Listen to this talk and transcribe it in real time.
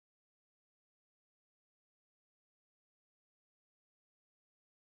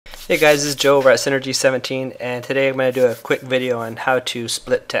Hey guys, this is Joe over at Synergy17, and today I'm going to do a quick video on how to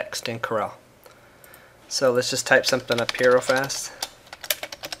split text in Corel. So let's just type something up here real fast.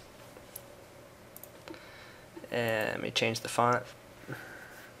 And let me change the font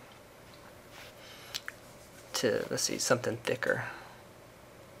to, let's see, something thicker.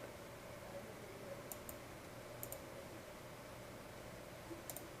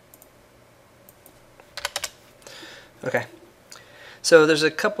 Okay. So there's a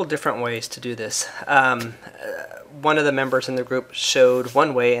couple different ways to do this. One of the members in the group showed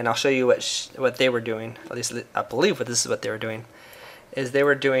one way, and I'll show you what they were doing. At least I believe this is what they were doing. Is they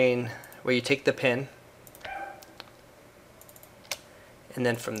were doing where you take the pin, and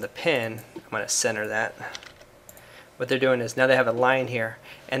then from the pin, I'm going to center that. What they're doing is now they have a line here,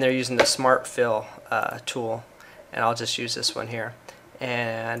 and they're using the Smart Fill tool, and I'll just use this one here.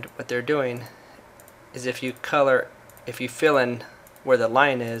 And what they're doing is if you fill in where the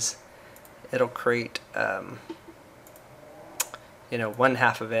line is, it'll create one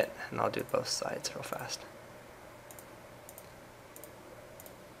half of it, and I'll do both sides real fast.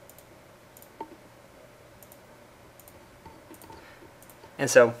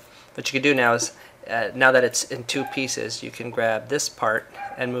 And so what you can do now is now that it's in two pieces, you can grab this part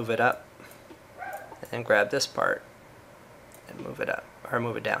and move it up, and grab this part and move it up or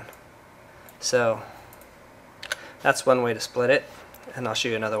move it down. So that's one way to split it, and I'll show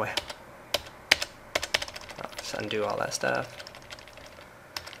you another way. I'll just undo all that stuff.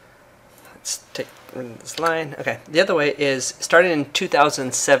 Let's take this line. Okay, the other way is starting in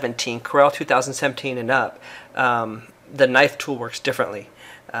 2017, Corel 2017 and up, the knife tool works differently.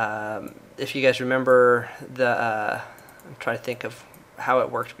 If you guys remember I'm trying to think of how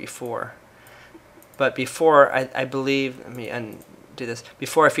it worked before. But before, I believe, let me undo this.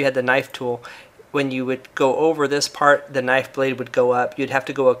 Before, if you had the knife tool, when you would go over this part, the knife blade would go up. You'd have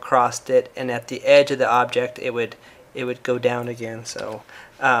to go across it, and at the edge of the object, it would go down again. So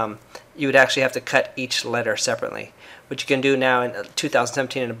you would actually have to cut each letter separately. What you can do now in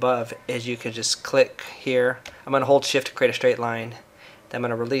 2017 and above is you can just click here. I'm going to hold Shift to create a straight line. Then I'm going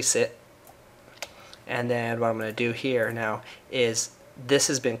to release it. And then what I'm going to do here now is this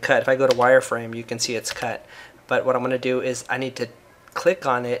has been cut. If I go to wireframe, you can see it's cut. But what I'm going to do is I need to click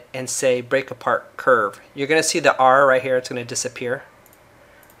on it and say break apart curve. You're going to see the R right here. It's going to disappear,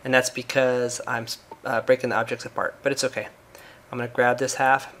 and that's because I'm breaking the objects apart, but it's okay. I'm going to grab this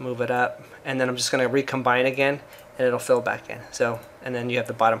half, move it up, and then I'm just going to recombine again, and it'll fill back in. So, and then you have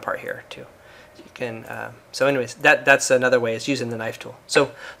the bottom part here too. So you can so anyways, that's another way, is using the knife tool.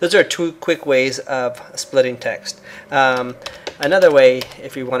 So those are two quick ways of splitting text. Another way,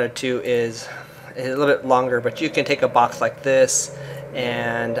 if you wanted to, is a little bit longer, but you can take a box like this,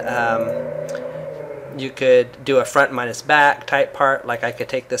 and you could do a front minus back type part. Like I could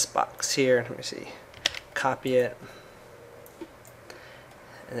take this box here, let me see, copy it,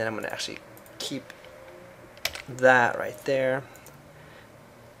 and then I'm going to actually keep that right there,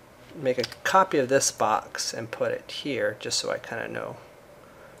 make a copy of this box and put it here just so I kind of know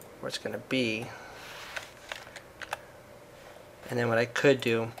where it's going to be. And then what I could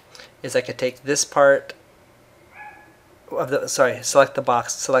do is I could take this part of the, select the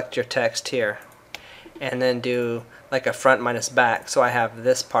box, select your text here, and then do like a front minus back. So I have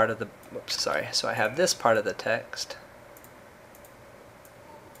this part of the, so I have this part of the text,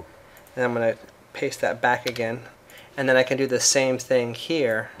 and I'm going to paste that back again, and then I can do the same thing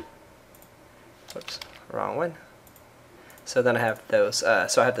here. Whoops, wrong one. So then I have those,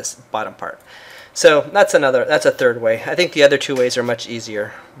 so I have this bottom part. So that's a third way. I think the other two ways are much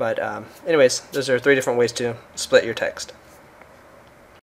easier, but anyways, those are three different ways to split your text.